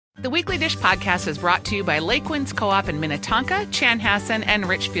The Weekly Dish podcast is brought to you by Lake Winds Co-op in Minnetonka, Chanhassen, and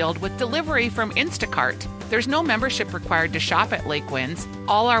Richfield with delivery from Instacart. There's no membership required to shop at Lake Winds.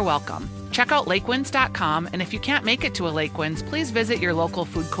 All are welcome. Check out lakewinds.com, and if you can't make it to a Lake Winds, please visit your local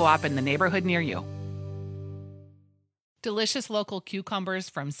food co-op in the neighborhood near you. Delicious local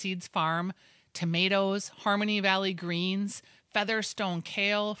cucumbers from Seeds Farm, tomatoes, Harmony Valley greens, Featherstone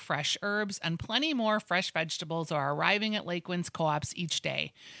kale, fresh herbs, and plenty more fresh vegetables are arriving at Lake Winds Co-ops each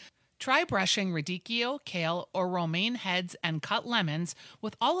day. Try brushing radicchio, kale, or romaine heads and cut lemons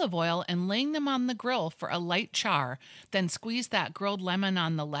with olive oil and laying them on the grill for a light char. Then squeeze that grilled lemon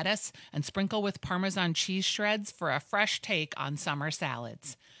on the lettuce and sprinkle with Parmesan cheese shreds for a fresh take on summer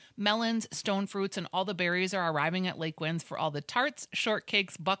salads. Melons, stone fruits, and all the berries are arriving at Lake Winds for all the tarts,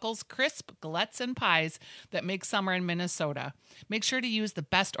 shortcakes, buckles, crisp, galettes, and pies that make summer in Minnesota. Make sure to use the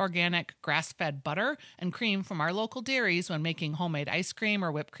best organic grass-fed butter and cream from our local dairies when making homemade ice cream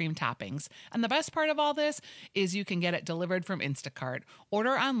or whipped cream toppings. And the best part of all this is you can get it delivered from Instacart.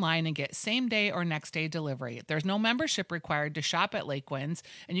 Order online and get same-day or next-day delivery. There's no membership required to shop at Lake Winds,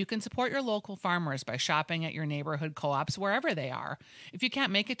 and you can support your local farmers by shopping at your neighborhood co-ops wherever they are. If you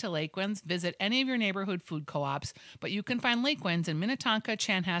can't make it to Lake Winds, visit any of your neighborhood food co-ops, but you can find Lake Winds in Minnetonka,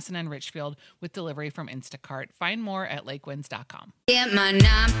 Chanhassen, and Richfield with delivery from Instacart. Find more at lakewinds.com. Get my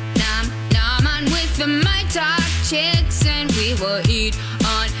nom on with the My Talk chicks, and we will eat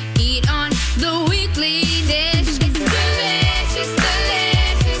on the Weekly Dish. It's delicious,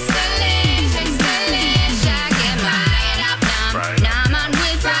 delicious, delicious, delicious. I get my nom on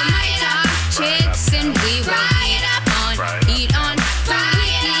with the My Talk chicks, and we will eat on the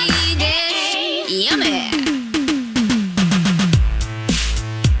Weekly Dish. Yummy.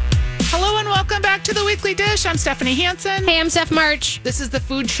 Hello and welcome back to the Weekly Dish. I'm Stephanie Hansen. Hey, I'm Steph March. This is the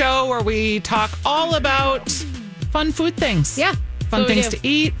food show where we talk all about fun food things. Yeah. Fun things to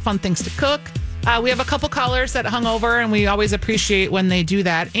eat, fun things to cook. We have a couple callers that hung over, and we always appreciate when they do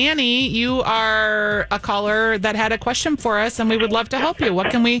that. Annie, you are a caller that had a question for us, and we would love to help you. What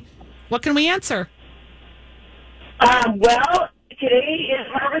can we answer? Well, today is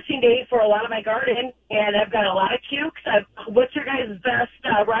harvesting day for a lot of my garden, and I've got a lot of cukes. What's your guys' best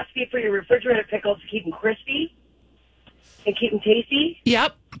recipe for your refrigerator pickles to keep them crispy and keep them tasty?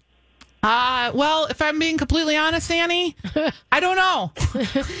 Yep. Well, if I'm being completely honest, Annie, I don't know.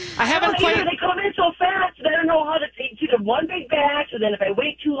 I haven't quite. They come in so fast, and I don't know how to take either one big batch, and then if I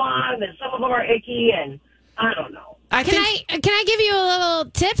wait too long, then some of them are icky, and I don't know. Can I give you a little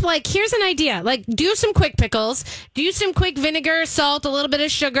tip? Like, here's an idea. Like, do some quick pickles, do some quick vinegar, salt, a little bit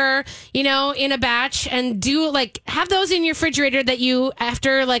of sugar, in a batch, and have those in your refrigerator that you,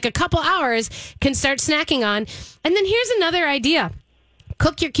 after like a couple hours, can start snacking on. And then here's another idea.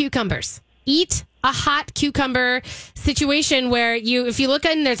 Cook your cucumbers. Eat a hot cucumber situation where if you look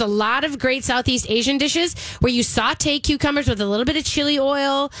in, there's a lot of great Southeast Asian dishes where you saute cucumbers with a little bit of chili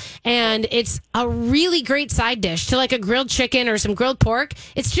oil, and it's a really great side dish to like a grilled chicken or some grilled pork.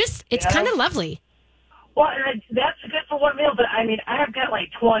 It's kind of lovely. Well, and that's good for one meal, but I mean, I've got like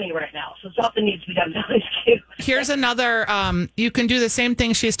 20 right now, so something needs to be done to these cukes. Here's another, you can do the same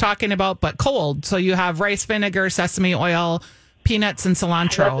thing she's talking about, but cold. So you have rice vinegar, sesame oil, peanuts, and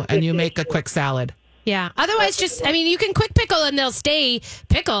cilantro, and you make a quick salad. Yeah. Otherwise, you can quick pickle and they'll stay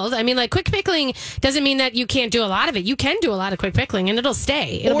pickled. I mean, like, quick pickling doesn't mean that you can't do a lot of it. You can do a lot of quick pickling and it'll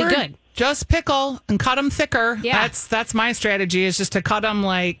stay. It'll be good. Just pickle and cut them thicker. Yeah. That's my strategy, is just to cut them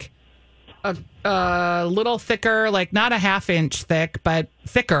like a little thicker, like not a half-inch thick, but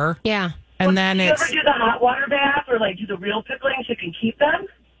thicker. Yeah. And then do you ever do the hot water bath or like do the real pickling so you can keep them?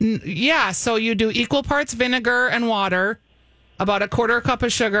 Yeah. So you do equal parts vinegar and water. About a quarter cup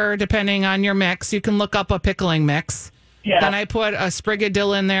of sugar, depending on your mix. You can look up a pickling mix. Yeah. Then I put a sprig of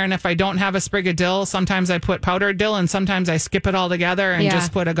dill in there, and if I don't have a sprig of dill, sometimes I put powdered dill, and sometimes I skip it all together and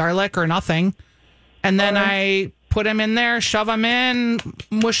just put a garlic or nothing. And then I put them in there, shove them in,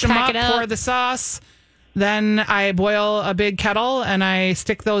 mush them up, pour the sauce. Then I boil a big kettle, and I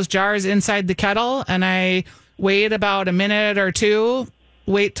stick those jars inside the kettle, and I wait about a minute or two.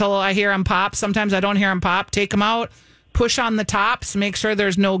 Wait till I hear them pop. Sometimes I don't hear them pop. Take them out. Push on the tops, make sure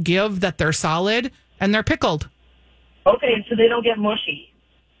there's no give, that they're solid, and they're pickled. Okay, so they don't get mushy.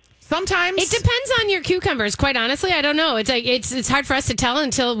 Sometimes. It depends on your cucumbers, quite honestly. I don't know. It's like it's hard for us to tell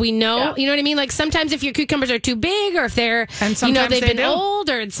until we know. Yeah. You know what I mean? Like, sometimes if your cucumbers are too big, or if they're, they've been old,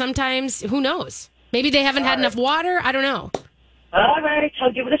 or sometimes, who knows? Maybe they haven't had enough water. I don't know. All right,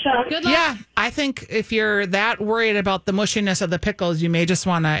 I'll give it a shot. Good luck. Yeah, I think if you're that worried about the mushiness of the pickles, you may just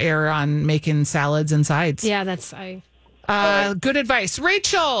want to err on making salads and sides. Yeah, good advice.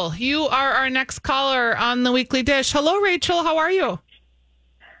 Rachel, you are our next caller on the Weekly Dish. Hello, Rachel. How are you?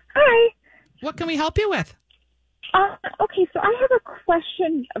 Hi, What can we help you with? Okay, so I have a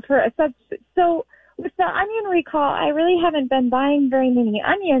question for a substitute. So with the onion recall, I really haven't been buying very many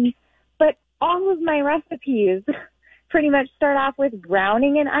onions, but all of my recipes pretty much start off with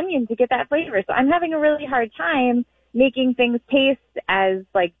browning an onion to get that flavor. So I'm having a really hard time making things taste as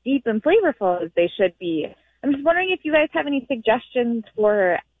like deep and flavorful as they should be. I'm just wondering if you guys have any suggestions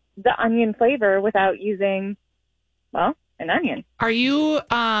for the onion flavor without using, well, an onion. Are you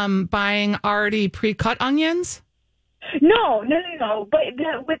buying already pre-cut onions? No. But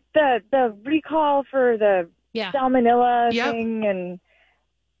with the recall for the salmonella thing, and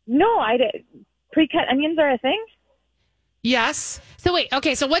pre-cut onions are a thing. Yes. So wait,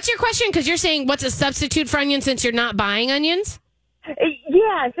 okay. So what's your question? Because you're saying what's a substitute for onions since you're not buying onions?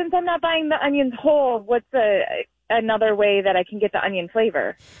 Yeah, since I'm not buying the onions whole, what's another way that I can get the onion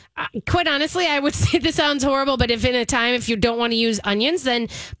flavor? Quite honestly, I would say this sounds horrible, but if you don't want to use onions, then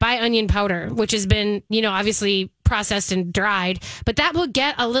buy onion powder, which has been, obviously processed and dried. But that will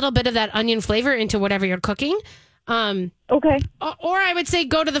get a little bit of that onion flavor into whatever you're cooking. Okay. Or I would say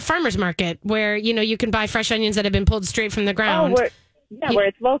go to the farmer's market where, you can buy fresh onions that have been pulled straight from the ground. Where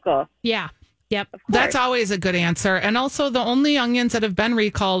it's local. Yeah. Yep. That's always a good answer. And also the only onions that have been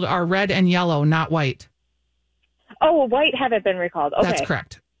recalled are red and yellow, not white. Oh, white haven't been recalled. Okay. That's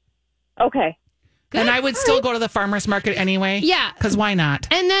correct. Okay. Good. And I would still go to the farmer's market anyway. Yeah. Because why not?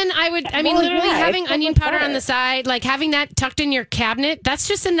 And then having onion powder on the side, like having that tucked in your cabinet, that's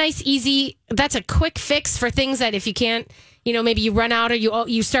just a nice, easy, that's a quick fix for things that if you can't, maybe you run out or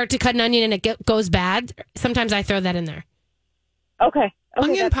you start to cut an onion and it goes bad. Sometimes I throw that in there. Okay.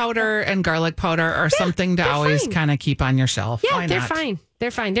 Onion powder and garlic powder are something to always kind of keep on your shelf. Yeah, why they're not? fine.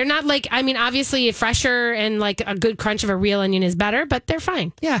 They're fine. They're not obviously fresher and like a good crunch of a real onion is better, but they're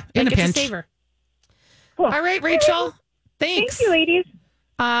fine. Yeah, in a pinch. It's a savor. Cool. All right, Rachel. Thanks. Thank you, ladies.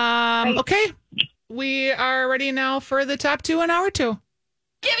 Okay. We are ready now for the top two in hour two.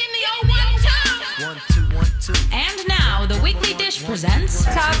 Give him the old 1, 2. 1, 2, 1, 2. And now the Weekly Dish presents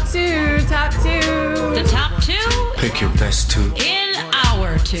Top two. the top 2 Pick your best two. in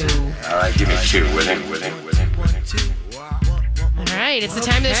hour 2. All right, give me 2 with it. All right. It's the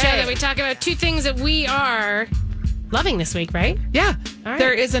time of the show that we talk about two things that we are loving this week, right? Yeah. All right.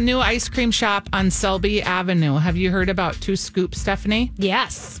 There is a new ice cream shop on Selby Avenue. Have you heard about Two Scoops, Stephanie?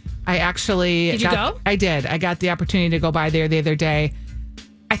 Yes. I actually Did you go? I did. I got the opportunity to go by there the other day.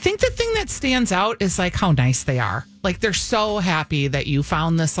 I think the thing that stands out is like how nice they are. Like they're so happy that you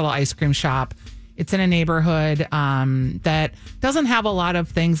found this little ice cream shop. It's in a neighborhood that doesn't have a lot of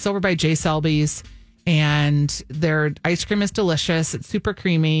things. It's over by J. Selby's, and their ice cream is delicious. It's super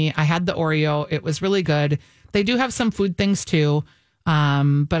creamy. I had the Oreo. It was really good. They do have some food things too.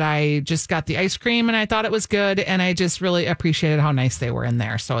 But I just got the ice cream and I thought it was good. And I just really appreciated how nice they were in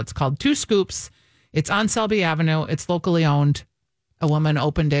there. So it's called Two Scoops. It's on Selby Avenue. It's locally owned. A woman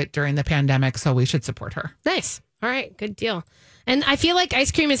opened it during the pandemic, so we should support her. Nice. All right. Good deal. And I feel like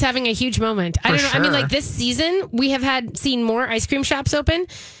ice cream is having a huge moment. I don't know. I mean, like this season, we have seen more ice cream shops open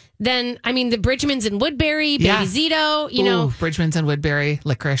than, the Bridgman's in Woodbury, Baby Zito, Bridgman's and Woodbury,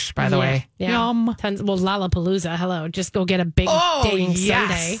 licorice, by the way. Yeah. Yum. Tons. Well, Lollapalooza. Hello. Just go get a big dang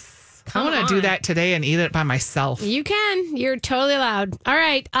sundae. I want to do that today and eat it by myself. You can. You're totally allowed. All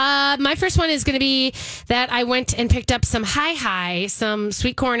right. My first one is going to be that I went and picked up some some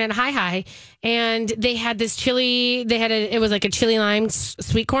sweet corn at Hi, and they had this chili. It was like a chili lime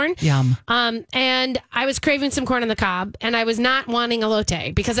sweet corn. Yum. And I was craving some corn on the cob, and I was not wanting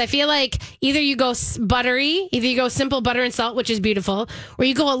elote because I feel like either you go buttery, either you go simple butter and salt, which is beautiful, or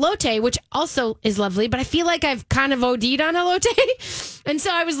you go elote, which also is lovely. But I feel like I've kind of OD'd on elote, and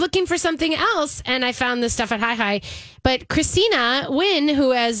so I was looking for something else, and I found this stuff at Hi. But Christina Wynn,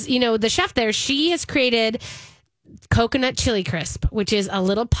 who has the chef there, she has created coconut chili crisp, which is a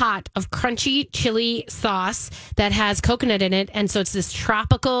little pot of crunchy chili sauce that has coconut in it. And so it's this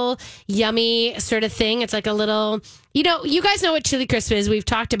tropical, yummy sort of thing. It's like a little, you guys know what chili crisp is. We've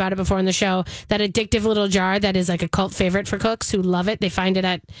talked about it before on the show, that addictive little jar that is like a cult favorite for cooks who love it. They find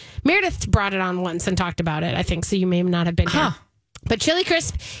it Meredith brought it on once and talked about it, I think. So you may not have been here. But chili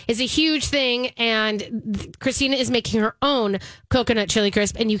crisp is a huge thing. And Christina is making her own coconut chili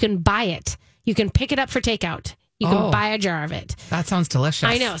crisp, and you can buy it. You can pick it up for takeout. You can buy a jar of it. That sounds delicious.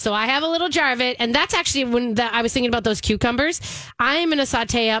 I know. So I have a little jar of it. And that's actually when I was thinking about those cucumbers. I'm going to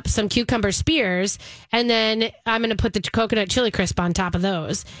saute up some cucumber spears. And then I'm going to put the coconut chili crisp on top of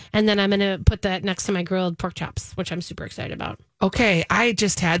those. And then I'm going to put that next to my grilled pork chops, which I'm super excited about. Okay. I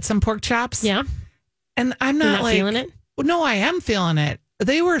just had some pork chops. Yeah. And I'm You're not feeling it? No, I am feeling it.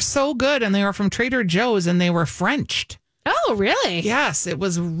 They were so good. And they were from Trader Joe's and they were Frenched. Oh, really? Yes, it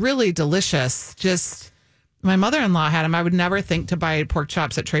was really delicious. Just my mother-in-law had them. I would never think to buy pork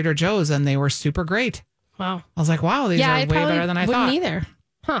chops at Trader Joe's, and they were super great. Wow. I was like, wow, these are way better than I thought. Wouldn't either.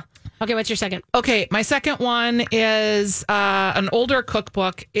 Huh. Okay, what's your second? Okay, my second one is an older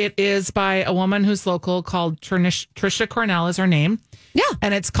cookbook. It is by a woman who's local called Tricia Cornell is her name. Yeah.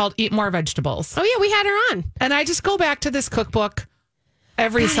 And it's called Eat More Vegetables. Oh, yeah, we had her on. And I just go back to this cookbook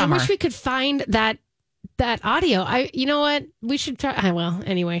every summer. I wish we could find that audio. You know what? We should try. Well,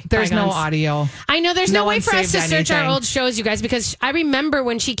 anyway. There's no bygones. audio. I know there's no way one for us to saved search our anything. old shows, you guys, because I remember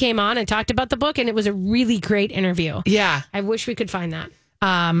when she came on and talked about the book, and it was a really great interview. Yeah. I wish we could find that.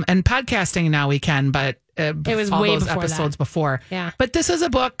 And podcasting now we can, but it was all way those before episodes that. before. Yeah. But this is a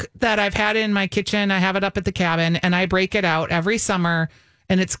book that I've had in my kitchen. I have it up at the cabin, and I break it out every summer.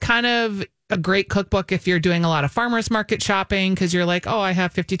 And it's kind of a great cookbook if you're doing a lot of farmers market shopping, because you're like, oh, I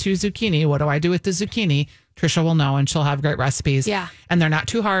have 52 zucchini. What do I do with the zucchini? Trisha will know, and she'll have great recipes. Yeah. And they're not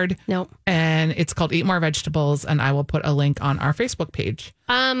too hard. Nope. And it's called Eat More Vegetables, and I will put a link on our Facebook page.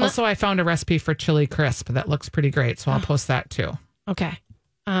 Also, I found a recipe for chili crisp that looks pretty great, so I'll post that too. Okay.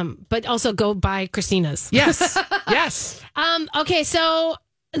 But also go buy Christina's. Yes. Yes. Okay, so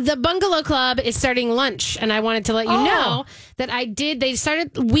the Bungalow Club is starting lunch, and I wanted to let you know that they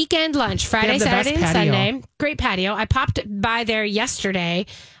started weekend lunch, Friday, the best Saturday, and patio. Sunday. Great patio. I popped by there yesterday,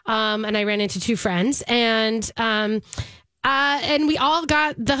 and I ran into two friends, and we all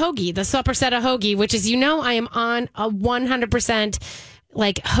got the hoagie, the Sopressata hoagie, which is, I am on a 100%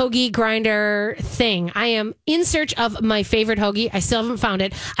 like hoagie grinder thing. I am in search of my favorite hoagie. I still haven't found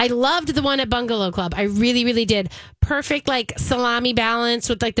it. I loved the one at Bungalow Club. I really, really did. Perfect like salami balance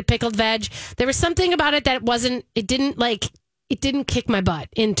with like the pickled veg. There was something about it that it didn't kick my butt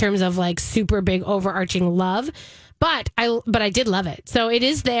in terms of like super big overarching love. But I did love it. So it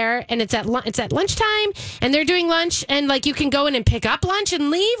is there, and it's at lunchtime, and they're doing lunch, and like you can go in and pick up lunch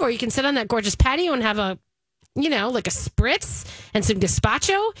and leave, or you can sit on that gorgeous patio and have like a spritz and some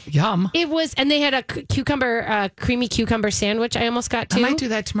gazpacho. Yum. It was, and they had a creamy cucumber sandwich. I almost got too. I might do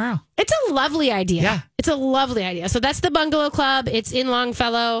that tomorrow. It's a lovely idea. Yeah. It's a lovely idea. So that's the Bungalow Club. It's in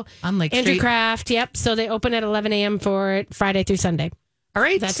Longfellow. On Lake Andrew Street. Craft. Yep. So they open at 11 a.m. for it Friday through Sunday. All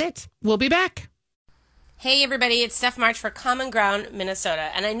right. That's it. We'll be back. Hey everybody, it's Steph March for Common Ground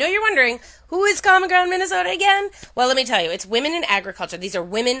Minnesota. And I know you're wondering, who is Common Ground Minnesota again? Well, let me tell you, it's women in agriculture. These are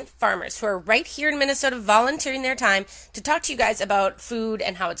women farmers who are right here in Minnesota volunteering their time to talk to you guys about food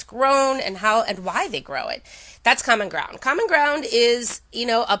and how it's grown and why they grow it. That's Common Ground. Common Ground is,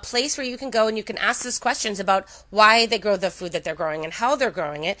 a place where you can go and you can ask those questions about why they grow the food that they're growing and how they're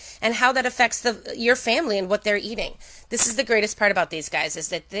growing it and how that affects your family and what they're eating. This is the greatest part about these guys, is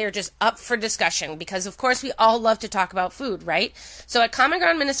that they're just up for discussion because, of course, we all love to talk about food, right? So at Common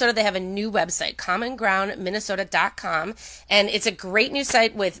Ground Minnesota, they have a new website, commongroundminnesota.com, and it's a great new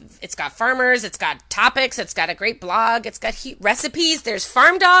site it's got farmers, it's got topics, it's got a great blog, it's got recipes, there's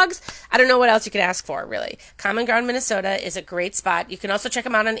farm dogs. I don't know what else you could ask for, really. Common Ground Minnesota is a great spot. You can also check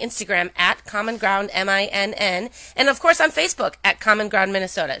them out on Instagram at Common Ground, MINN, and of course on Facebook at Common Ground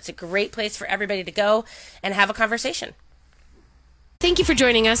Minnesota. It's a great place for everybody to go and have a conversation. Thank you for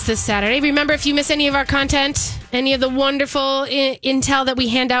joining us this Saturday. Remember, if you miss any of our content, any of the wonderful intel that we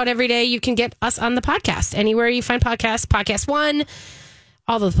hand out every day, you can get us on the podcast. Anywhere you find podcasts, Podcast One,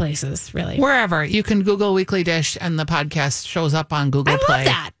 all those places, really. Wherever. You can Google Weekly Dish, and the podcast shows up on Google Play. I love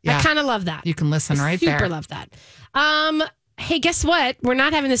that. Yeah. I kind of love that. You can listen right there. Super love that. Hey, guess what? We're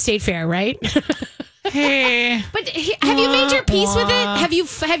not having the state fair, right? Hey. But have you made your peace with it? Have you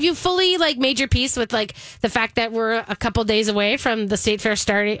fully made your peace with the fact that we're a couple days away from the state fair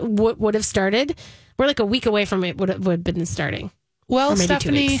starting? Would have started. We're a week away from it. Would have been starting. Well, Or maybe 2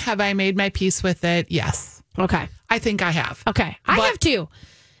 Stephanie, weeks. have I made my peace with it? Yes. Okay. I think I have. Okay. I have too.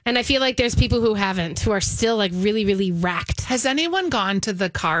 And I feel like there's people who haven't, who are still really, really racked. Has anyone gone to the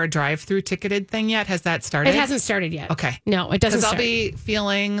car drive-through ticketed thing yet? Has that started? It hasn't started yet. Okay. No, it doesn't Because I'll start. be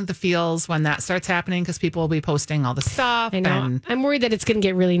feeling the feels when that starts happening, because people will be posting all the stuff. I know. And I'm worried that it's going to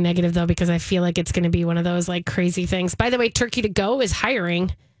get really negative, though, because I feel like it's going to be one of those crazy things. By the way, Turkey to Go is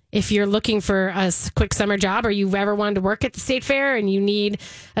hiring. If you're looking for a quick summer job, or you've ever wanted to work at the state fair and you need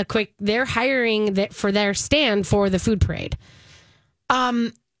they're hiring for their stand for the food parade.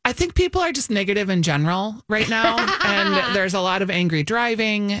 I think people are just negative in general right now. And there's a lot of angry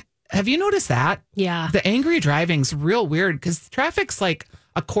driving. Have you noticed that? Yeah. The angry driving's real weird, because traffic's a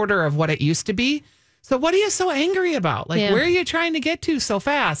quarter of what it used to be. So what are you so angry about? Where are you trying to get to so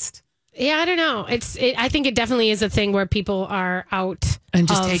fast? Yeah, I don't know. I think it definitely is a thing where people are out And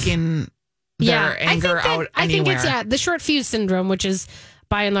just taking their anger out anywhere. I think it's the short fuse syndrome, which is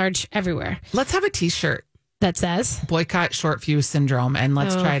by and large everywhere. Let's have a t-shirt. that says. Boycott short fuse syndrome, and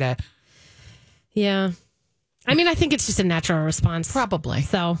let's try to. Yeah. I mean, I think it's just a natural response. Probably.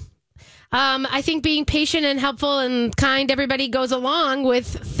 So, I think being patient and helpful and kind, everybody goes along with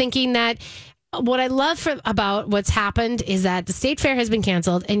thinking that what I love about what's happened is that the state fair has been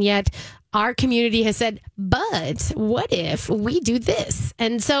canceled, and yet our community has said, but what if we do this?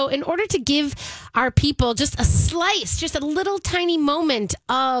 And so in order to give our people just a slice, just a little tiny moment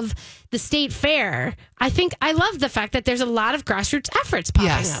of the state fair, I love the fact that there's a lot of grassroots efforts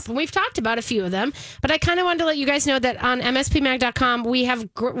popping up. And we've talked about a few of them, but I kind of wanted to let you guys know that on mspmag.com,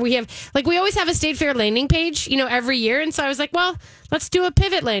 we always have a state fair landing page, every year. And so I was like, well, let's do a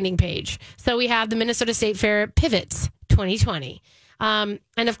pivot landing page. So we have the Minnesota State Fair Pivots 2020. And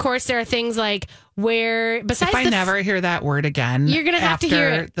of course, there are things like where, besides, if I never hear that word again, you're going to have to hear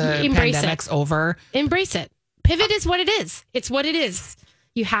it. The Embrace pandemic's it. over. Embrace it. Pivot is what it is. It's what it is.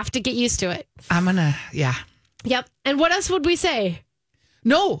 You have to get used to it. Yeah. Yep. And what else would we say?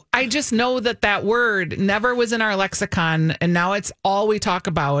 No, I just know that word never was in our lexicon, and now it's all we talk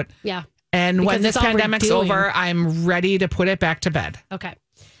about. Yeah. And Because when this it's all we're pandemic's doing. over, I'm ready to put it back to bed. Okay.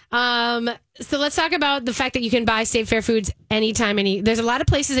 So let's talk about the fact that you can buy State Fair foods anytime. There's a lot of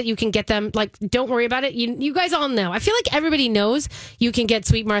places that you can get them. Like, don't worry about it. You guys all know. I feel like everybody knows you can get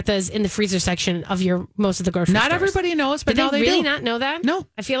Sweet Martha's in the freezer section of most of the grocery stores. Not everybody knows, but Did now they they really do. not know that? No.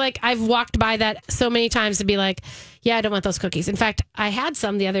 I feel like I've walked by that so many times to be like, yeah, I don't want those cookies. In fact, I had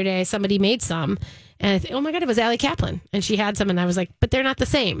some the other day. Somebody made some. And oh my God, it was Allie Kaplan. And she had some. And I was like, but they're not the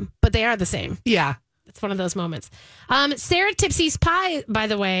same. But they are the same. Yeah. It's one of those moments. Sarah Tipsy's Pie, by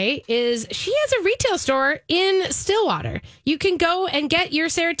the way, she has a retail store in Stillwater. You can go and get your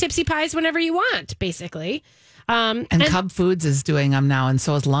Sarah Tipsy pies whenever you want, basically. And Cub Foods is doing them now, and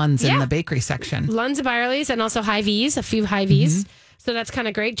so is Lund's in the bakery section. Lund's and Byerly's, and also Hy-Vee's, a few Hy-Vee's. So that's kind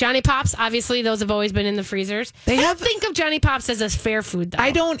of great. Johnny Pops, obviously, those have always been in the freezers. I don't think of Johnny Pops as a fair food, though.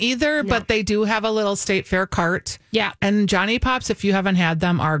 I don't either, but they do have a little state fair cart. Yeah. And Johnny Pops, if you haven't had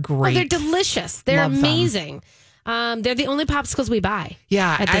them, are great. Oh, they're delicious. They're Love them. amazing. They're the only popsicles we buy.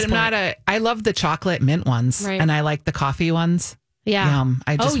 Yeah, at this I love the chocolate mint ones, Right. and I like the coffee ones. Yeah. Yum.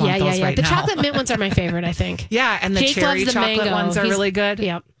 I just want those right The now. chocolate mint ones are my favorite, I think. Yeah, and the Jake cherry loves the chocolate mango. ones are really good.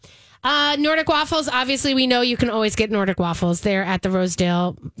 Yep. Nordic Waffles, obviously, we know you can always get Nordic Waffles. They're at the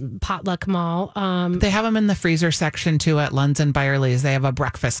Rosedale Potluck Mall. They have them in the freezer section, too, at Lund's and Byerly's. They have a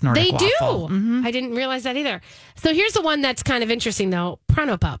breakfast Nordic waffle. do. I didn't realize that either. So here's the one that's kind of interesting, though.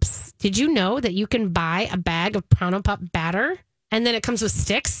 Pronto Pups. Did you know that you can buy a bag of Pronto Pup batter, and then it comes with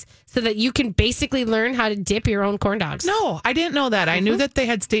sticks, so that you can basically learn how to dip your own corn dogs? No, I didn't know that. I knew that they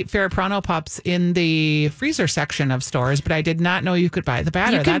had State Fair Pronto Pups in the freezer section of stores, but I did not know you could buy the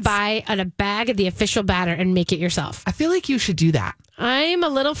batter. You can buy a bag of the official batter and make it yourself. I feel like you should do that. I'm a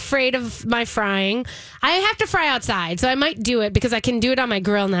little afraid of my frying. I have to fry outside, so I might do it because I can do it on my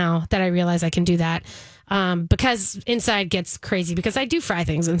grill now that I realize I can do that. Because inside gets crazy because I do fry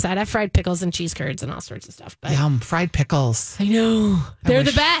things inside. I've fried pickles and cheese curds and all sorts of stuff. But Yum, fried pickles. I know. They're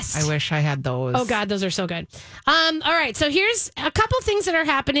the best. I wish I had those. Oh, God, those are so good. All right, so here's a couple things that are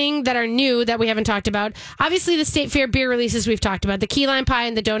happening that are new that we haven't talked about. Obviously, the State Fair beer releases we've talked about. The key lime pie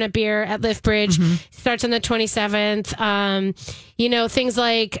and the donut beer at Liftbridge starts on the 27th. Things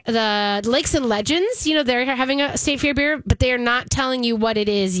like the Lakes and Legends, they're having a State Fair beer, but they are not telling you what it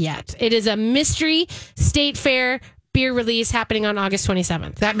is yet. It is a mystery State Fair beer release happening on August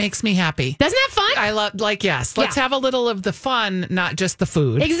 27th. That makes me happy. Doesn't that fun? I love, yes. Let's have a little of the fun, not just the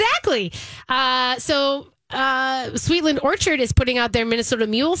food. Exactly. Sweetland Orchard is putting out their Minnesota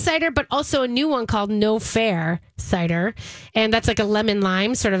Mule cider, but also a new one called No Fair cider. And that's like a lemon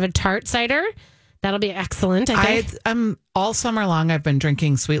lime, sort of a tart cider. That'll be excellent, I think. All summer long, I've been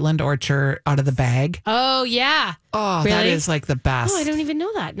drinking Sweetland Orchard out of the bag. Oh, yeah. Oh, Really? that is like the best. Oh, I don't even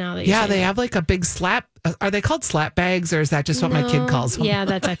know that now. That you say they that. have like a big slap. Are they called slap bags, or is that just what my kid calls them? Yeah,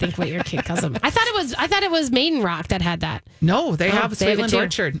 that's I think what your kid calls them. I thought it was Maiden Rock that had that. No, they have they have it Sweetland too.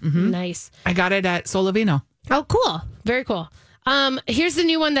 Orchard. Mhm. Nice. I got it at Solovino. Oh, cool. Very cool. Here's the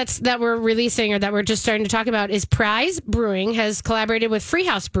new one that we're releasing or that we're just starting to talk about is Prize Brewing has collaborated with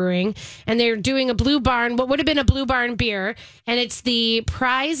Freehouse Brewing, and they're doing a Blue Barn, what would have been a Blue Barn beer, and it's the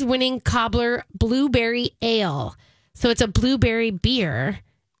prize-winning Cobbler Blueberry Ale. So it's a blueberry beer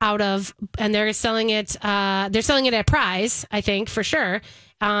and they're selling it at Prize, I think, for sure,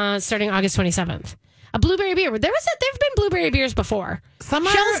 starting August 27th. A blueberry beer. There've been blueberry beers before. Some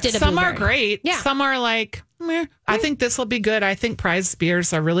Shells are great. Yeah. Some are like, meh. I think this will be good. I think Prize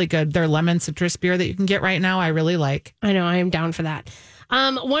beers are really good. Their lemon citrus beer that you can get right now, I really like. I know. I am down for that.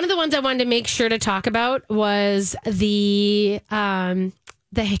 One of the ones I wanted to make sure to talk about was the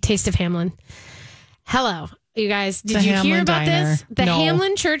Taste of Hamlin. Hello. You guys, did The you hear Hamlin about Diner. this? The No.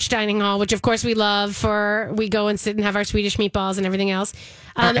 Hamlin Church Dining Hall, which of course we love we go and sit and have our Swedish meatballs and everything else.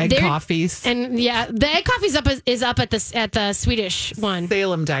 Our egg they're- coffees. And yeah, the egg coffee's is up at the Swedish one.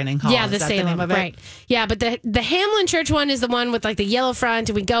 Salem Dining Hall. Yeah, Is the that Salem, name of it? right? Yeah, but the Hamlin Church one is the one with like the yellow front,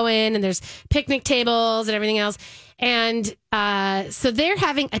 and we go in and there's picnic tables and everything else. And so they're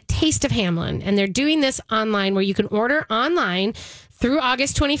having a taste of Hamlin, and they're doing this online where you can order online through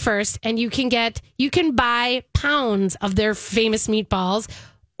August 21st, and you can buy pounds of their famous meatballs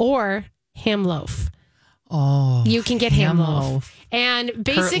or ham loaf. Oh, You can get ham loaf. And Kurt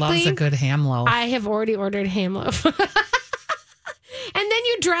basically, loves a good ham loaf. I have already ordered ham loaf. And then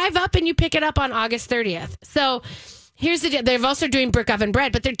you drive up and you pick it up on August 30th. So here's the deal. They're also doing brick oven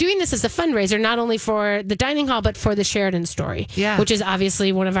bread, but they're doing this as a fundraiser, not only for the dining hall, but for the Sheridan Story, Yeah. which is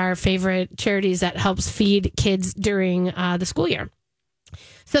obviously one of our favorite charities that helps feed kids during the school year.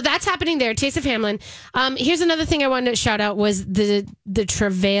 So that's happening there. Taste of Hamlin. Here's another thing I wanted to shout out was the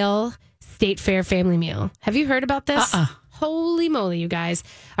Travail State Fair family meal. Have you heard about this? Holy moly, you guys.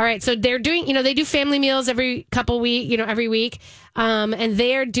 All right. So they're doing, they do family meals every week. And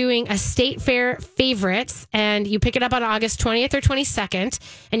they're doing a State Fair favorites, and you pick it up on August 20th or 22nd,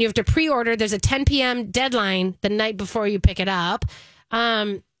 and you have to pre-order. There's a 10 p.m. deadline the night before you pick it up.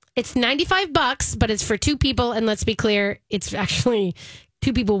 It's $95, but it's for two people. And let's be clear, it's actually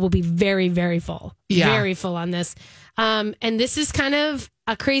two people will be very, very full. Yeah. Very full on this. And this is kind of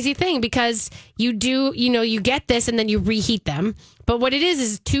a crazy thing because you get this and then you reheat them. But what it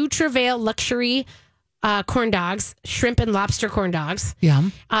is two Travail luxury corn dogs, shrimp and lobster corn dogs.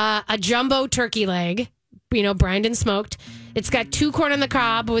 Yum. A jumbo turkey leg, brined and smoked. It's got 2 corn on the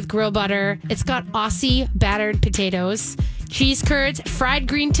cob with grill butter. It's got Aussie battered potatoes, cheese curds, fried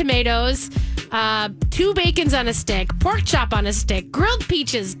green tomatoes, 2 bacons on a stick, pork chop on a stick, grilled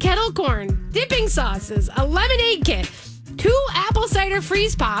peaches, kettle corn, dipping sauces, a lemonade kit, 2 apple cider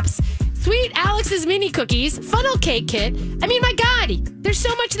freeze pops, Sweet Alex's mini cookies, funnel cake kit. I mean, my God, there's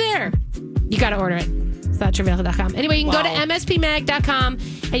so much there. You got to order it. It's not travail.com. Anyway, you can go to mspmag.com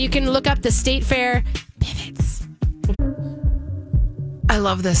and you can look up the State Fair pivots. I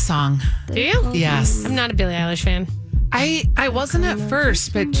love this song. Do you? Yes. I'm not a Billie Eilish fan. I wasn't at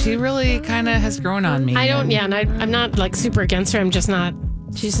first, but she really kind of has grown on me. And I'm not like super against her. I'm just not,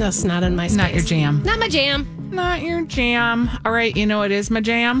 she's just not in my space. Not your jam. Not my jam. Not your jam. All right, you know what is my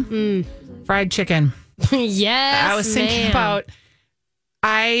jam? Fried chicken. Yes, I was thinking about,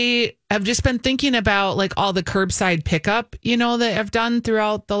 I have just been thinking about like all the curbside pickup, that I've done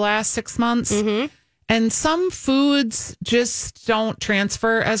throughout the last 6 months. Mm-hmm. And some foods just don't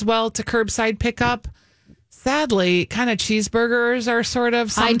transfer as well to curbside pickup. Sadly, kind of cheeseburgers are sort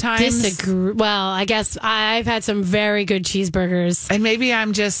of sometimes. I disagree. Well, I guess I've had some very good cheeseburgers. And maybe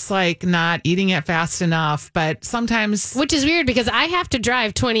I'm just like not eating it fast enough, but sometimes. Which is weird because I have to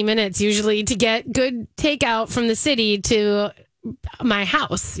drive 20 minutes usually to get good takeout from the city to my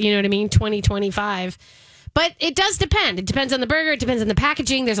house. You know what I mean? 20-25. But it does depend. It depends on the burger. It depends on the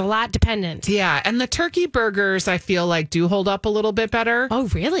packaging. There's a lot dependent. Yeah. And the turkey burgers, I feel like, do hold up a little bit better. Oh,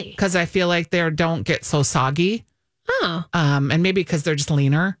 really? Because I feel like they don't get so soggy. Oh. And maybe because they're just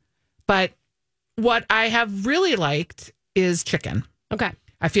leaner. But what I have really liked is chicken. Okay.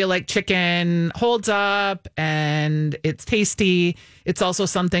 I feel like chicken holds up and it's tasty. It's also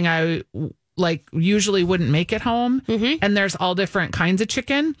something I usually wouldn't make at home. Mm-hmm. And there's all different kinds of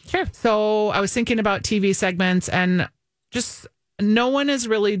chicken. Sure. So I was thinking about TV segments, and just no one is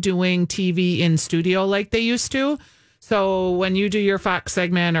really doing TV in studio like they used to. So when you do your Fox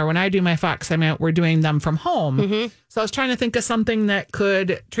segment or when I do my Fox segment, we're doing them from home. Mm-hmm. So I was trying to think of something that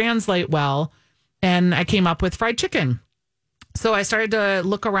could translate well. And I came up with fried chicken. So I started to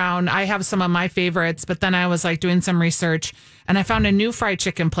look around. I have some of my favorites, but then I was like doing some research and I found a new fried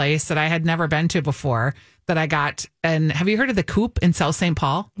chicken place that I had never been to before that I got. And have you heard of the Coop in South St.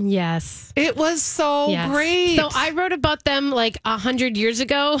 Paul? Yes. It was so great. So I wrote about them like 100 years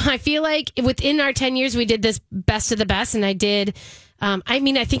ago. I feel like within our 10 years, we did this best of the best. And I did, I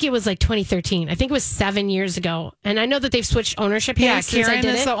think it was like 2013. I think it was 7 years ago. And I know that they've switched ownership here since I Karen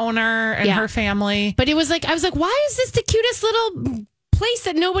did is it. the owner and her family. But it was like, I was like, why is this the cutest little place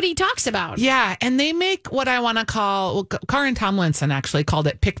that nobody talks about? Yeah. And they make what I want to call, Karen Tomlinson actually called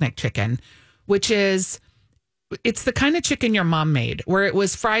it picnic chicken, which is, it's the kind of chicken your mom made, where it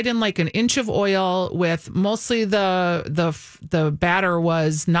was fried in like an inch of oil with mostly the batter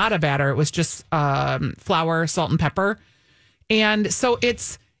was not a batter. It was just flour, salt, and pepper. And so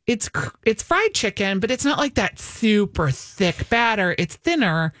it's fried chicken, but it's not like that super thick batter. It's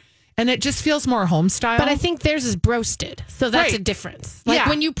thinner. and it just feels more home style. But I think theirs is broasted, so that's a Right. difference. Like Yeah.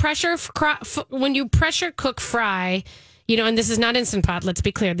 when you pressure cook fry, and this is not Instant Pot. Let's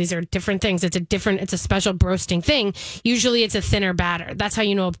be clear; these are different things. It's a special broasting thing. Usually, it's a thinner batter. That's how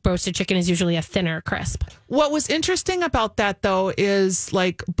you know a broasted chicken is usually a thinner crisp. What was interesting about that, though, is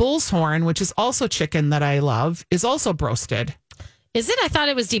like bull's horn, which is also chicken that I love, is also broasted. Is it? I thought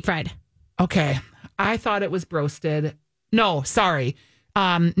it was deep fried. Okay, I thought it was broasted. No, sorry,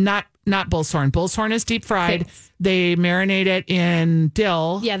 not bull's horn. Bull's horn is deep fried. Thanks. They marinate it in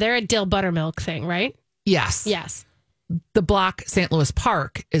dill. Yeah, they're a dill buttermilk thing, right? Yes. Yes. The block St. Louis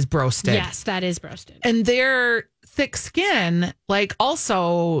Park is broasted. Yes, that is broasted. And their thick skin, like,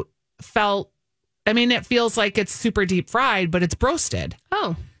 also it feels like it's super deep fried, but it's broasted.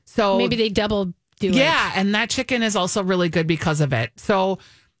 Oh, So maybe they double do it. yeah, and that chicken is also really good because of it. So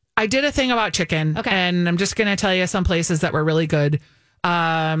I did a thing about chicken, Okay. and I'm just going to tell you some places that were really good.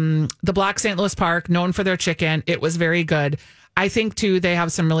 The Block St. Louis Park, known for their chicken. It was very good. I think, too, they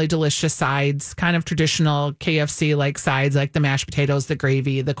have some really delicious sides, kind of traditional KFC-like sides, like the mashed potatoes, the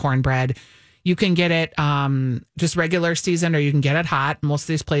gravy, the cornbread. You can get it just regular seasoned, or you can get it hot. Most of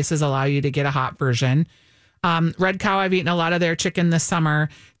these places allow you to get a hot version. Red Cow, I've eaten a lot of their chicken this summer.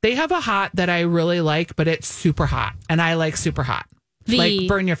 They have a hot that I really like, but it's super hot, and I like super hot. Like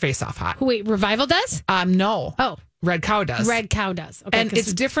burn your face off hot. Wait, Revival does? No. Oh, Red Cow does. Red Cow does. Okay, And 'cause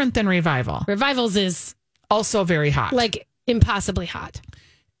it's different than Revival. Revivals is Also very hot. like impossibly hot.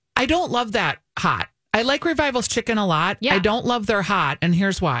 I don't love that hot. I like Revival's chicken a lot. Yeah. I don't love their hot, and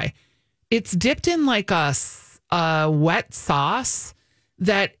here's why. It's dipped in like a wet sauce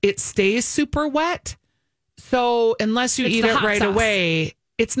that it stays super wet. So unless you It's eat the it hot right sauce. away,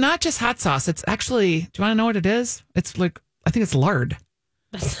 it's not just hot sauce. It's actually, do you want to know what it is? It's like, I think it's lard.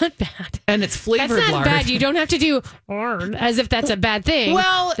 That's not bad. And it's flavored That's not lard. bad. You don't have to do as if that's a bad thing.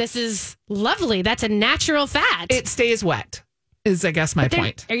 Well- this is lovely. That's a natural fat. It stays wet, is I guess my But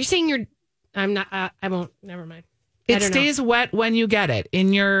point. Are you saying you're? I'm not. I won't. Never mind. I It don't know. stays wet when you get it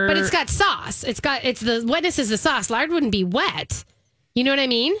in your. But it's got sauce. It's the wetness is the sauce. Lard wouldn't be wet. You know what I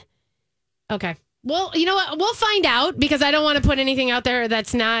mean? Okay. Well, you know what? We'll find out because I don't want to put anything out there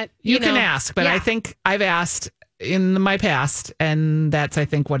that's not. You can know. ask, but Yeah. I think I've asked in my past, and that's I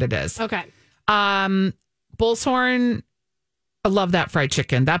think what it is. Okay. Bull's horn, I love that fried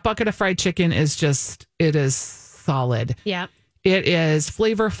chicken. That bucket of fried chicken is it is solid. Yeah. It is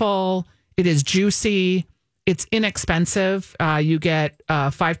flavorful. It is juicy. It's inexpensive. You get a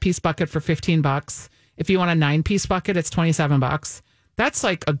 5-piece bucket for $15. If you want a 9-piece bucket, it's $27. That's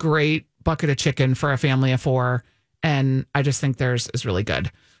like a great bucket of chicken for a family of 4. And I just think theirs is really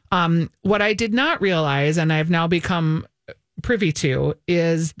good. What I did not realize, and I've now become privy to,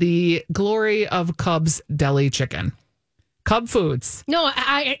 is the glory of Cub's Deli Chicken. Cub Foods. No,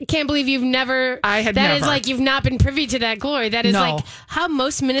 I can't believe you've never. I had That never. is like you've not been privy to that glory. That is No. like how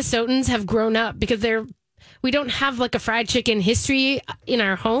most Minnesotans have grown up because we don't have like a fried chicken history in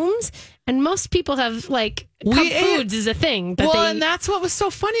our homes, and most people have like Cub Foods is a thing. That Well, and that's what was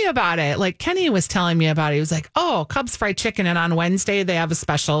so funny about it. Like Kenny was telling me about it. He was like, "Oh, Cub's fried chicken, and on Wednesday they have a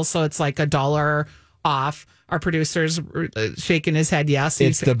special, so it's like $1 off." Our producer's shaking his head. Yes,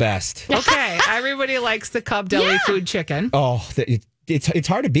 It's the best. okay. Everybody likes the Cub Deli Food chicken, Oh, it's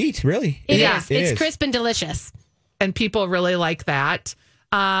hard to beat, really. It Yeah, is. it It's is. crisp and delicious. and people really like that.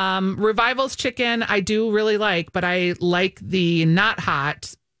 Revival's chicken, I do really like, but I like the not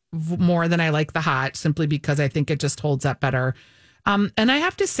hot more than I like the hot, simply because I think it just holds up better. And I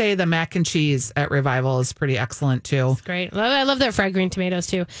have to say, the mac and cheese at Revival is pretty excellent too. Great. I love their fried green tomatoes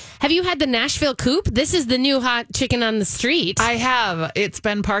too. Have you had the Nashville Coop? This is the new hot chicken on the street. I have. It's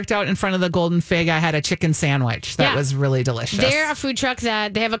been parked out in front of the Golden Fig. I had a chicken sandwich that Yeah. was really delicious. They're a food truck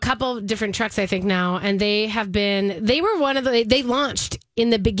that they have a couple different trucks, I think, now, and they were one of they launched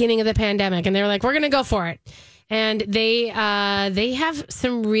in the beginning of the pandemic, and they were like, we're going to go for it. And they have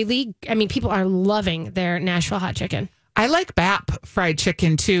some really, people are loving their Nashville hot chicken. I like BAP fried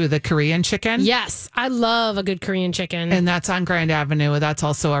chicken too, the Korean chicken. Yes, I love a good Korean chicken. And that's on Grand Avenue. That's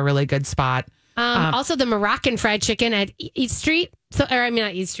also a really good spot. Also, the Moroccan fried chicken at East Street.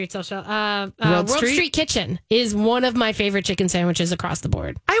 Not East Street Social. World Street Kitchen is one of my favorite chicken sandwiches across the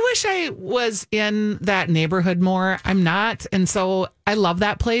board. I wish I was in that neighborhood more. I'm not. And so I love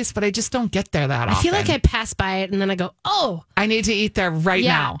that place, but I just don't get there that often. I feel like I pass by it and then I go, oh, I need to eat there right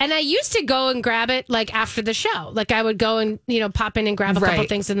now. And I used to go and grab it like after the show. Like I would go and, pop in and grab a couple Right.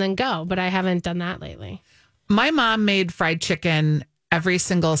 things and then go. But I haven't done that lately. My mom made fried chicken every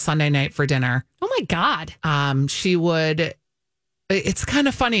single Sunday night for dinner. Oh my God. She would, it's kind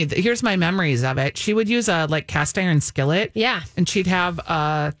of funny. Here's my memories of it. She would use a cast iron skillet. Yeah. And she'd have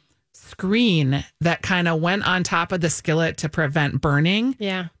a screen that kind of went on top of the skillet to prevent burning.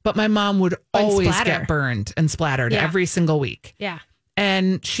 Yeah. But my mom would always splatter. get burned and splattered Yeah. every single week. Yeah.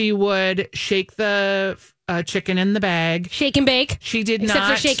 And she would shake the chicken in the bag. Shake and bake. She did Except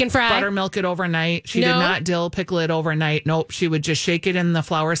not for shake and fry. buttermilk it overnight. She did No? not dill pickle it overnight. Nope. She would just shake it in the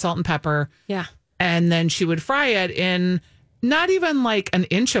flour, salt, and pepper. Yeah. And then she would fry it in not even like an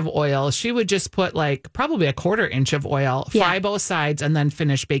inch of oil. She would just put like probably a 1/4 inch of oil, fry both sides, and then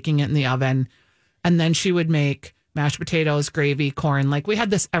finish baking it in the oven. And then she would make mashed potatoes, gravy, corn. Like we had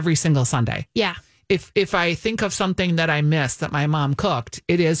this every single Sunday. Yeah. If I think of something that I missed that my mom cooked,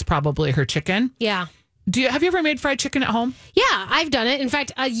 it is probably her chicken. Yeah. Have you ever made fried chicken at home? Yeah, I've done it. In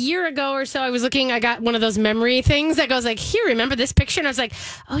fact, a year ago or so, I got one of those memory things that goes like, here, remember this picture? And I was like,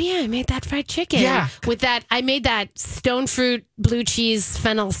 oh yeah, I made that fried chicken. Yeah. With that, I made that stone fruit blue cheese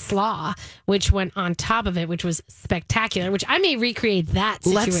fennel slaw, which went on top of it, which was spectacular, which I may recreate that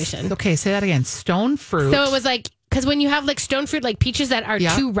situation. Okay, say that again. Stone fruit. So it was like, because when you have like stone fruit, like peaches that are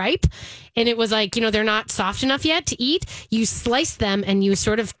too ripe, and it was like, they're not soft enough yet to eat, you slice them and you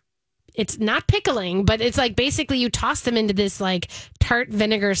sort of, it's not pickling, but it's like basically you toss them into this like tart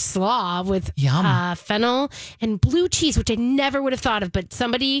vinegar slaw with fennel and blue cheese, which I never would have thought of, but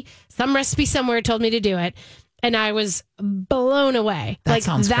some recipe somewhere told me to do it. And I was blown away. That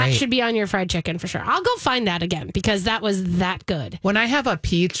sounds great. Should be on your fried chicken for sure. I'll go find that again because that was that good. When I have a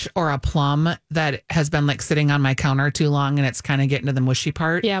peach or a plum that has been like sitting on my counter too long and it's kind of getting to the mushy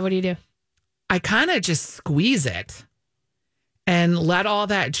part. Yeah, what do you do? I kind of just squeeze it and let all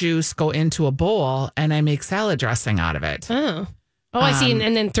that juice go into a bowl, and I make salad dressing out of it. Oh, I see.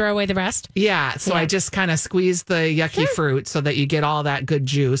 And then throw away the rest? Yeah. So I just kind of squeeze the yucky fruit so that you get all that good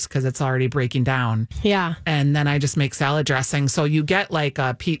juice because it's already breaking down. Yeah. And then I just make salad dressing. So you get like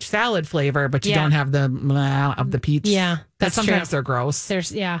a peach salad flavor, but you don't have the blah of the peach. Yeah. That's sometimes true. they're gross.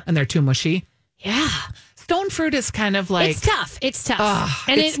 And they're too mushy. Yeah. Stone fruit is kind of like it's tough.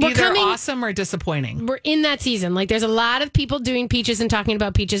 And it's either awesome or disappointing. We're in that season. Like there's a lot of people doing peaches and talking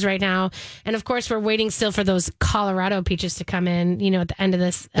about peaches right now. And of course we're waiting still for those Colorado peaches to come in, at the end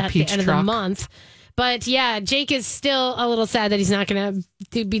of the month. But yeah, Jake is still a little sad that he's not going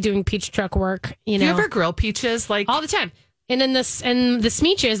to be doing peach truck work, Do you ever grill peaches all the time? And then the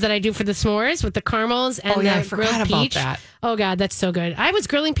smeeches that I do for the s'mores with the caramels and I the forgot grilled about peach. that. Oh God, that's so good. I was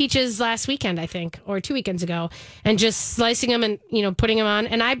grilling peaches last weekend, I think, or 2 weekends ago, and just slicing them and putting them on.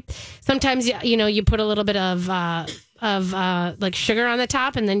 And I sometimes you put a little bit of like sugar on the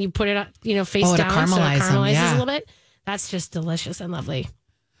top, and then you put it face down so it caramelizes a little bit. That's just delicious and lovely.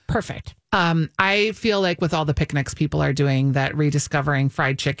 Perfect. I feel like with all the picnics people are doing, that rediscovering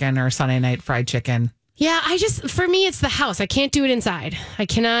fried chicken or Sunday night fried chicken. Yeah, for me, it's the house. I can't do it inside. I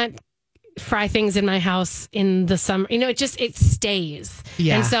cannot fry things in my house in the summer. It stays.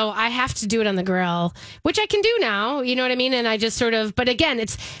 Yeah. And so I have to do it on the grill, which I can do now. You know what I mean? And I just but again,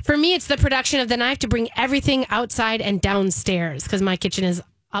 for me, it's the production of then I have to bring everything outside and downstairs because my kitchen is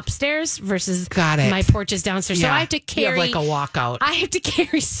upstairs versus my porch is downstairs. Yeah. So I have to carry. You have like a walkout. I have to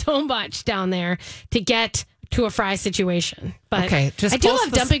carry so much down there to get to a fry situation. But okay, I do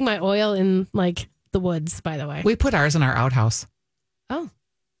love dumping my oil in like the woods, by the way. We put ours in our outhouse. Oh.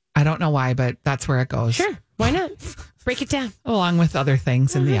 I don't know why, but that's where it goes. Sure. Why not? Break it down. Along with other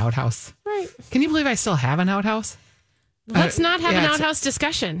things in the outhouse. Right. Can you believe I still have an outhouse? Let's not have an outhouse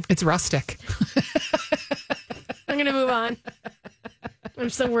discussion. It's rustic. I'm going to move on. I'm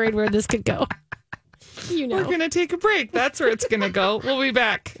so worried where this could go. We're going to take a break. That's where it's going to go. We'll be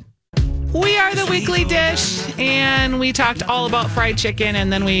back. We are the Weekly Dish, and we talked all about fried chicken,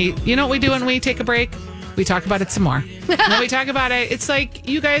 and then what we do when we take a break? We talk about it some more. When we talk about it, it's like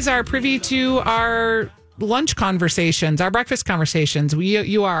you guys are privy to our lunch conversations, our breakfast conversations.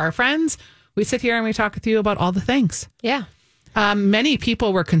 You are our friends. We sit here and we talk with you about all the things. Yeah. Many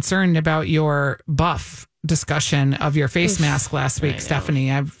people were concerned about your buff discussion of your face mask last week,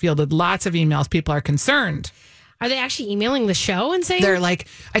 Stephanie. I've fielded lots of emails. People are concerned. Are they actually emailing the show and saying? They're like,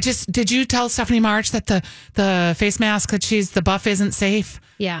 did you tell Stephanie March that the face mask that the buff isn't safe?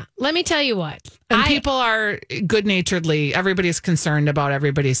 Yeah. Let me tell you what. And people are good-naturedly, everybody's concerned about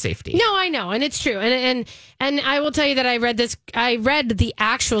everybody's safety. No, I know. And it's true. And I will tell you that I read the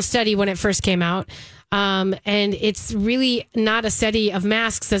actual study when it first came out. And it's really not a study of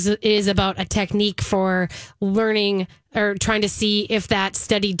masks as it is about a technique for learning or trying to see if that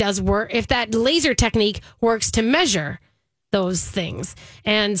study does work, if that laser technique works to measure those things.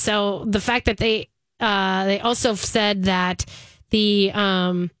 And so the fact that they also said that the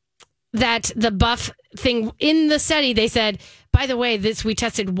buff thing in the study, they said by the way, we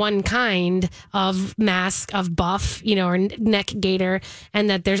tested one kind of mask of buff, or neck gaiter, and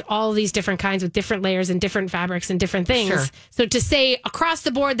that there's all these different kinds with different layers and different fabrics and different things. Sure. So to say across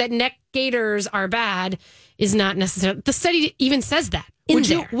the board that neck gaiters are bad is not necessarily. The study even says that in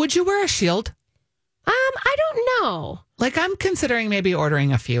there. Would you wear a shield? I don't know. Like, I'm considering maybe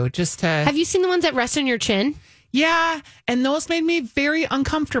ordering a few just to. Have you seen the ones that rest on your chin? Yeah, and those made me very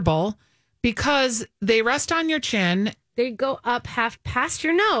uncomfortable because they rest on your chin. They go up half past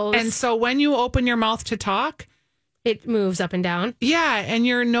your nose. And so when you open your mouth to talk, it moves up and down. Yeah, and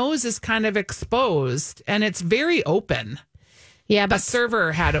your nose is kind of exposed and it's very open. Yeah, but a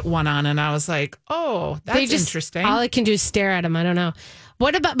server had one on and I was like, oh, that's interesting. All I can do is stare at them. I don't know.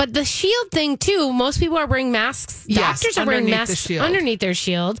 But the shield thing too, most people are wearing masks. Yes, Doctors are wearing masks underneath their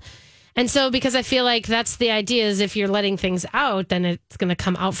shield. And so, because I feel like that's the idea is if you're letting things out, then it's going to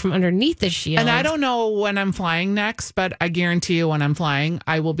come out from underneath the shield. And I don't know when I'm flying next, but I guarantee you when I'm flying,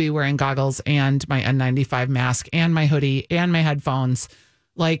 I will be wearing goggles and my N95 mask and my hoodie and my headphones.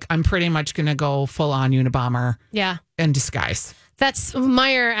 Like, I'm pretty much going to go full on Unabomber. Yeah. In disguise. That's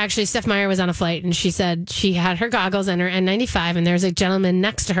Meyer. Actually, Steph Meyer was on a flight and she said she had her goggles and her N95 and there's a gentleman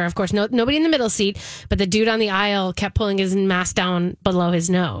next to her. Of course, nobody in the middle seat, but the dude on the aisle kept pulling his mask down below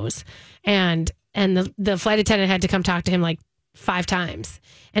his nose. And the flight attendant had to come talk to him like 5 times.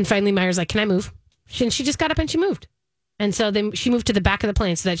 And finally, Meyer's like, can I move? And she just got up and she moved. And so then she moved to the back of the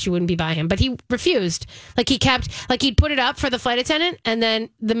plane so that she wouldn't be by him. But he refused. Like he'd put it up for the flight attendant. And then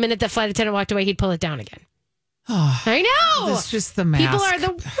the minute the flight attendant walked away, he'd pull it down again. Oh, I know. It's just the mask. People are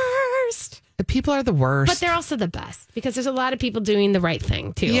the worst. The people are the worst. But they're also the best because there's a lot of people doing the right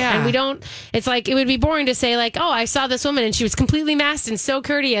thing too. Yeah. And it's like, it would be boring to say like, oh, I saw this woman and she was completely masked and so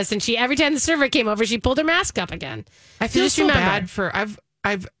courteous. And every time the server came over, she pulled her mask up again. I feel so bad for,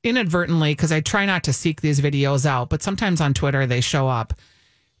 I've inadvertently, because I try not to seek these videos out, but sometimes on Twitter they show up.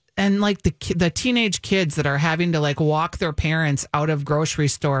 And like the teenage kids that are having to like walk their parents out of grocery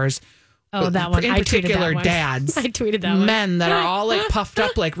stores. Oh, that one. In particular, dads. I tweeted that one. Men that are all like puffed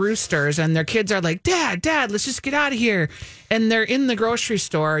up like roosters, and their kids are like, Dad, let's just get out of here. And they're in the grocery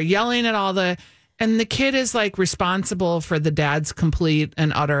store yelling at and the kid is like responsible for the dad's complete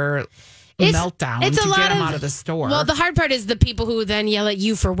and utter meltdown to get him out of the store. Well, the hard part is the people who then yell at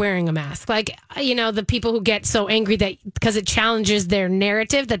you for wearing a mask. Like, the people who get so angry that because it challenges their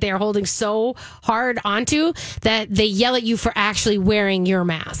narrative that they are holding so hard onto that they yell at you for actually wearing your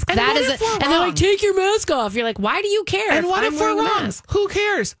mask. And and they're like, take your mask off. You're like, why do you care? And what if we're wrong? Who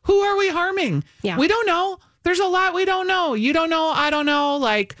cares? Who are we harming? Yeah. We don't know. There's a lot we don't know. You don't know. I don't know.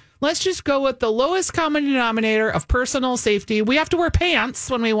 Like, let's just go with the lowest common denominator of personal safety. We have to wear pants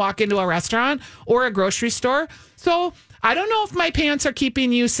when we walk into a restaurant or a grocery store. So I don't know if my pants are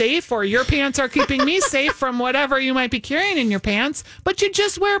keeping you safe or your pants are keeping me safe from whatever you might be carrying in your pants, but you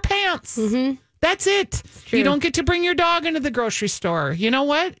just wear pants. Mm-hmm. That's it. You don't get to bring your dog into the grocery store. You know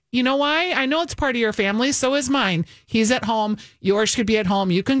what? You know why? I know it's part of your family. So is mine. He's at home. Yours could be at home.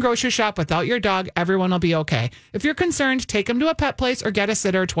 You can grocery shop without your dog. Everyone will be okay. If you're concerned, take him to a pet place or get a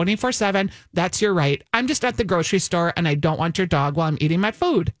sitter 24/7. That's your right. I'm just at the grocery store and I don't want your dog while I'm eating my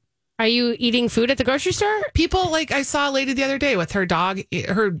food. Are you eating food at the grocery store? People, like I saw a lady the other day with her dog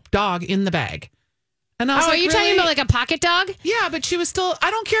in the bag. And I was are you talking about like a pocket dog? Yeah, but she was still, I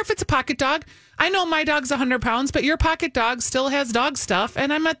don't care if it's a pocket dog. I know my dog's 100 pounds, but your pocket dog still has dog stuff,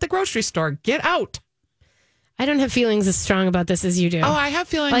 and I'm at the grocery store. Get out. I don't have feelings as strong about this as you do. Oh, I have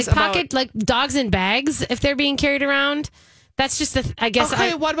feelings like dogs in bags, if they're being carried around. That's just, I guess.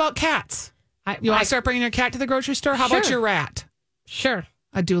 Okay, what about cats? You want to start bringing your cat to the grocery store? How about your rat? Sure.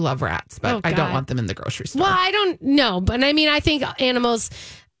 I do love rats, but I don't want them in the grocery store. Well, I don't know, but I mean, I think animals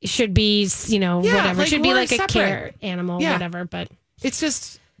should be, whatever. Like, should be like separate. A care animal, whatever. But it's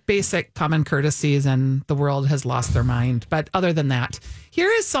just basic common courtesies, and the world has lost their mind. But other than that, here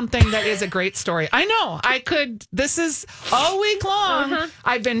is something that is a great story. I know this is all week long. Uh-huh.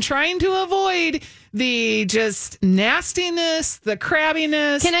 I've been trying to avoid the just nastiness, the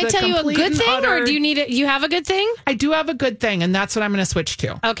crabbiness. Can I tell you a good thing, or do you need it? You have a good thing? I do have a good thing, and that's what I'm going to switch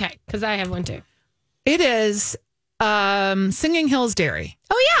to. Okay, because I have one too. It is Singing Hills Dairy.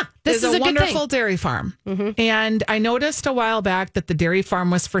 Oh yeah, this is a wonderful dairy farm. Mm-hmm. And I noticed a while back that the dairy farm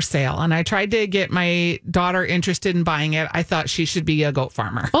was for sale, and I tried to get my daughter interested in buying it. I thought she should be a goat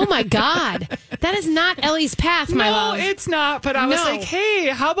farmer. Oh my God, that is not Ellie's path, my love. No, it's not. But I was like, hey,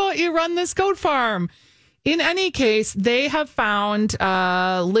 how about you run this goat farm? In any case, they have found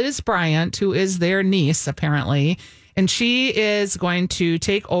Liz Bryant, who is their niece, apparently. And she is going to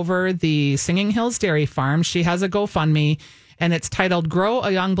take over the Singing Hills Dairy Farm. She has a GoFundMe, and it's titled Grow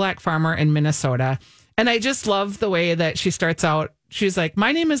a Young Black Farmer in Minnesota. And I just love the way that she starts out. She's like,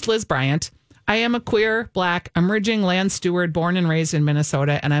 my name is Liz Bryant. I am a queer, Black, emerging land steward born and raised in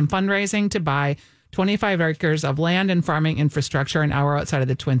Minnesota, and I'm fundraising to buy 25 acres of land and farming infrastructure an hour outside of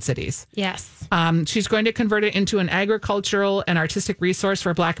the Twin Cities. Yes. She's going to convert it into an agricultural and artistic resource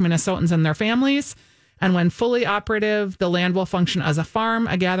for Black Minnesotans and their families. And when fully operative, the land will function as a farm,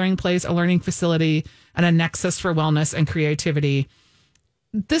 a gathering place, a learning facility, and a nexus for wellness and creativity.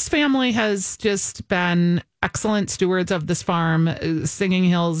 This family has just been excellent stewards of this farm. Singing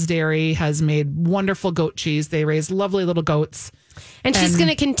Hills Dairy has made wonderful goat cheese. They raise lovely little goats. And she's going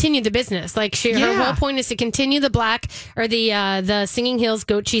to continue the business. Like her whole point is to continue the the Singing Hills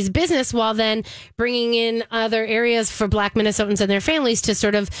goat cheese business while then bringing in other areas for Black Minnesotans and their families to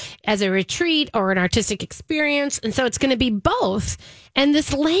sort of as a retreat or an artistic experience. And so it's going to be both. And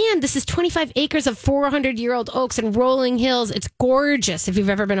this land, this is 25 acres of 400-year-old oaks and rolling hills. It's gorgeous if you've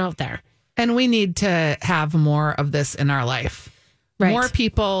ever been out there. And we need to have more of this in our life. Right. More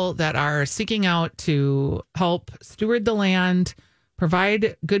people that are seeking out to help steward the land,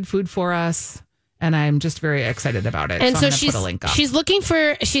 provide good food for us. And I'm just very excited about it. And so I'm gonna put a link up. she's looking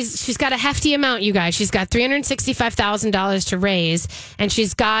for, she's got a hefty amount, you guys. She's got $365,000 to raise. And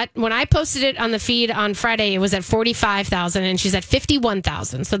she's got, when I posted it on the feed on Friday, it was at $45,000 and she's at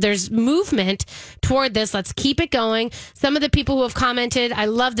 $51,000. So there's movement toward this. Let's keep it going. Some of the people who have commented, I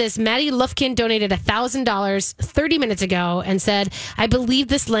love this. Maddie Lufkin donated $1,000 30 minutes ago and said, I believe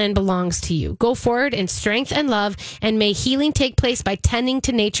this land belongs to you. Go forward in strength and love, and may healing take place by tending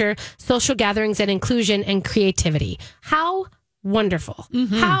to nature, social gatherings, and inclusion and creativity. How wonderful.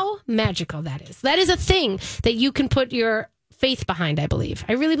 How magical that is. That is a thing that you can put your faith behind, I believe.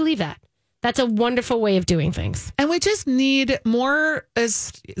 I really believe that. That's a wonderful way of doing things. And we just need more,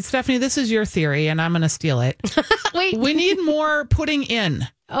 as Stephanie, this is your theory, and I'm going to steal it. Wait. We need more putting in.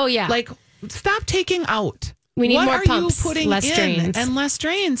 Oh, yeah. Like, stop taking out. We need what more are pumps, you putting less in? drains. And less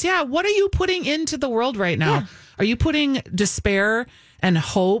drains. Yeah. What are you putting into the world right now? Yeah. Are you putting despair and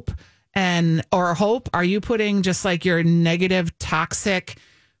hope or hope? Are you putting just like your negative, toxic,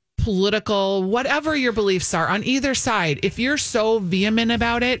 political, whatever your beliefs are on either side? If you're so vehement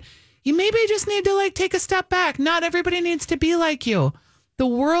about it, you maybe just need to like take a step back. Not everybody needs to be like you. The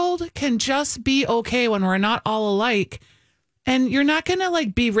world can just be okay when we're not all alike. And you're not going to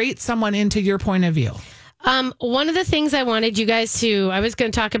like berate someone into your point of view. One of the things I wanted you guys to, I was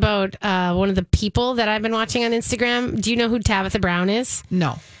going to talk about one of the people that I've been watching on Instagram. Do you know who Tabitha Brown is?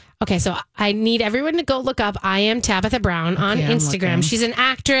 No. Okay, so I need everyone to go look up I Am Tabitha Brown on Okay, I'm Instagram. looking. She's an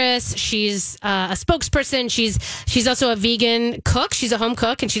actress. She's a spokesperson. She's also a vegan cook. She's a home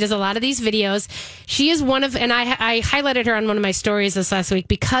cook, and she does a lot of these videos. She is one of, and I highlighted her on one of my stories this last week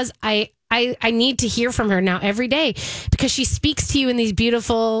because I need to hear from her now every day, because she speaks to you in these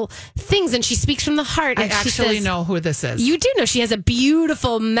beautiful things, and she speaks from the heart. I And she actually says, know who this is. You do know she has a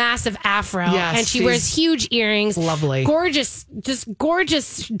beautiful, massive afro, Yes, and she she's wears huge earrings. lovely. Gorgeous, just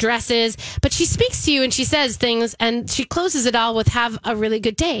gorgeous dresses. But she speaks to you and she says things, and she closes it all with have a really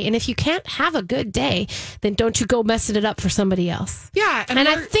good day. And if you can't have a good day, then don't you go messing it up for somebody else. Yeah. And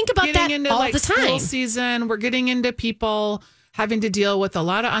I we're think about getting that into, all like, the time. School season. We're getting into people having to deal with a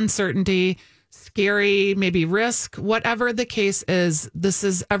lot of uncertainty, scary, maybe risk, whatever the case is.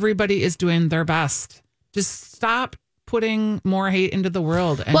 Everybody is doing their best. Just stop putting more hate into the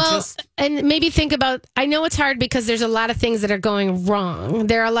world. And and maybe think about, I know it's hard because there's a lot of things that are going wrong.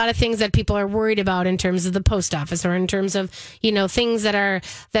 There are a lot of things that people are worried about in terms of the post office, or in terms of, things that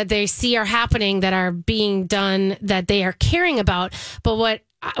they see are happening, that are being done, that they are caring about. But what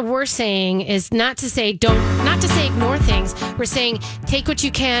we're saying is not to say ignore things. We're saying take what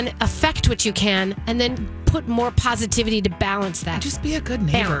you can, affect what you can, and then put more positivity to balance that. just be a good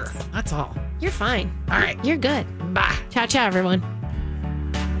neighbor. Balance. That's all. You're fine. All right. You're good. Bye. Ciao, ciao, everyone.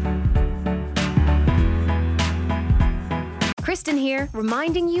 Kristen here,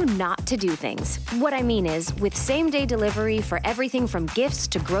 reminding you not to do things. What I mean is, with same-day delivery for everything from gifts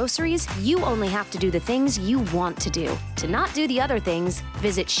to groceries, you only have to do the things you want to do. To not do the other things,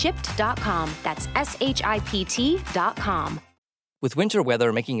 visit Shipt.com. That's SHIPT.com. With winter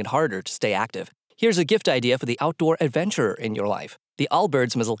weather making it harder to stay active, here's a gift idea for the outdoor adventurer in your life. The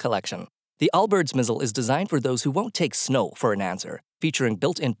Allbirds Mizzle Collection. The Allbirds Mizzle is designed for those who won't take snow for an answer, featuring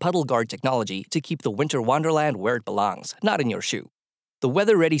built-in puddle guard technology to keep the winter wonderland where it belongs, not in your shoe. The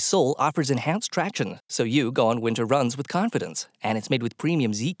weather-ready sole offers enhanced traction, so you go on winter runs with confidence, and it's made with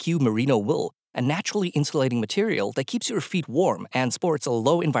premium ZQ merino wool, a naturally insulating material that keeps your feet warm and sports a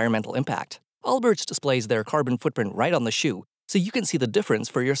low environmental impact. Allbirds displays their carbon footprint right on the shoe, so you can see the difference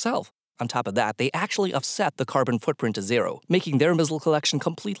for yourself. On top of that, they actually offset the carbon footprint to zero, making their Mizzle collection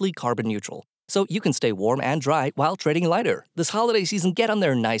completely carbon neutral. so you can stay warm and dry while trading lighter. This holiday season, get on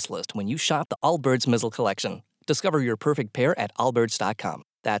their nice list when you shop the Allbirds Mizzle collection. Discover your perfect pair at allbirds.com.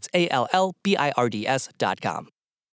 That's ALLBIRDS.com.